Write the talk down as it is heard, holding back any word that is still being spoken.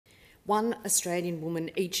1 Australian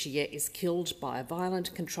woman each year is killed by a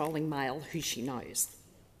violent, controlling male who she knows.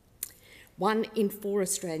 1 in 4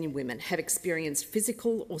 Australian women have experienced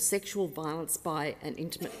physical or sexual violence by an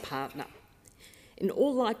intimate partner. In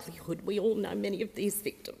all likelihood, we all know many of these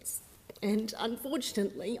victims. And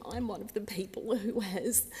unfortunately, I'm one of the people who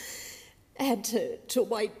has had to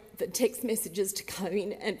wait for text messages to come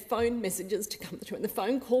in and phone messages to come through, and the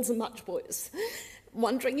phone calls are much worse,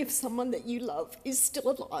 wondering if someone that you love is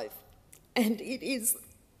still alive. And it is,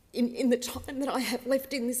 in the time that I have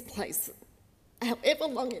left in this place, however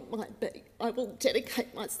long it might be, I will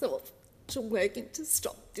dedicate myself to working to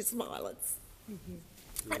stop this violence.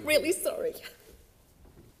 I'm really sorry.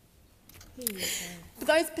 For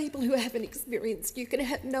those people who haven't experienced, you can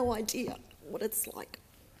have no idea what it's like.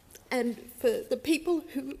 And for the people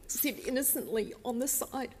who sit innocently on the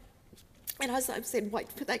side, and as I've said, wait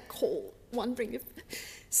for that call, wondering if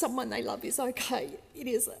someone they love is okay, it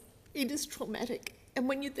is traumatic. And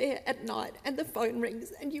when you're there at night and the phone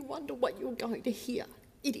rings and you wonder what you're going to hear,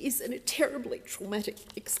 it is a terribly traumatic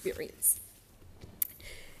experience.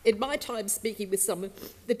 In my time speaking with some of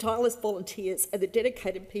the tireless volunteers and the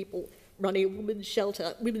dedicated people running a women's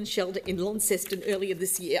shelter in Launceston earlier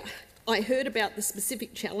this year, I heard about the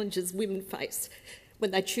specific challenges women face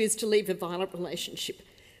when they choose to leave a violent relationship,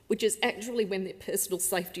 which is actually when their personal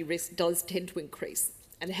safety risk does tend to increase,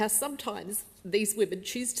 and how sometimes these women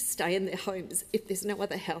choose to stay in their homes if there's no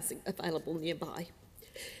other housing available nearby.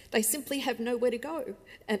 They simply have nowhere to go,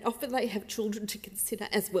 and often they have children to consider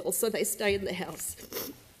as well, so they stay in the house.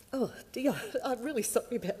 Oh dear, I'm really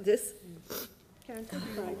sorry about this. Karen,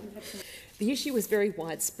 the issue is very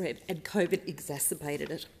widespread and COVID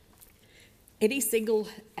exacerbated it. Any single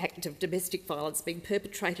act of domestic violence being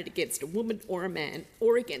perpetrated against a woman or a man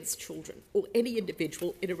or against children or any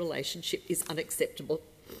individual in a relationship is unacceptable.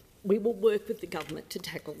 We will work with the government to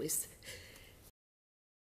tackle this.